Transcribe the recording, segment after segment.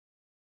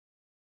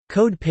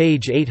Code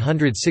page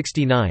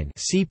 869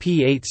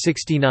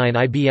 CP869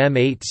 IBM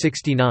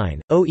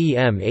 869,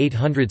 OEM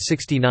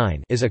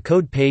 869 is a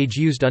code page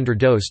used under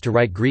DOS to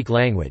write Greek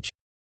language.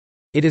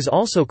 It is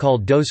also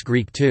called DOS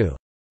Greek 2.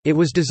 It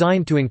was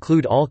designed to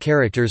include all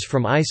characters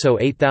from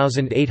ISO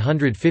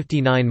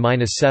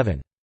 8859-7.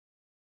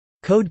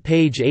 Code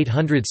page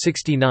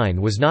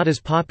 869 was not as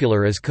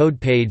popular as code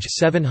page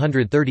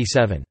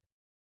 737.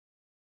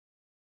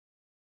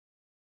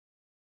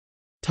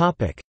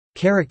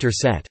 Character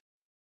set.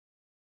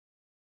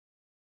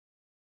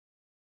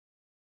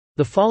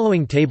 The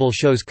following table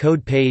shows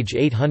code page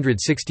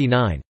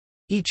 869.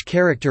 Each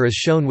character is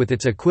shown with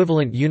its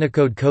equivalent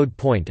Unicode code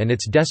point and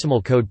its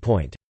decimal code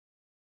point.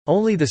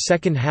 Only the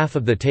second half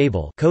of the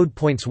table, code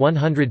points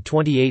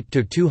 128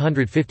 to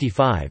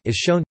 255, is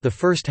shown, the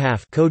first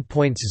half, code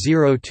points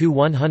 0 to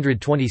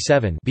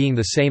 127, being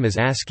the same as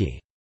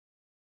ASCII.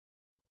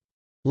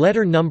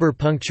 Letter number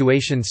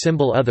punctuation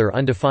symbol other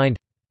undefined.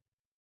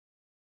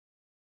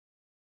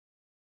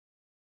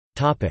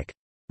 Topic: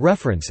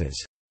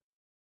 References.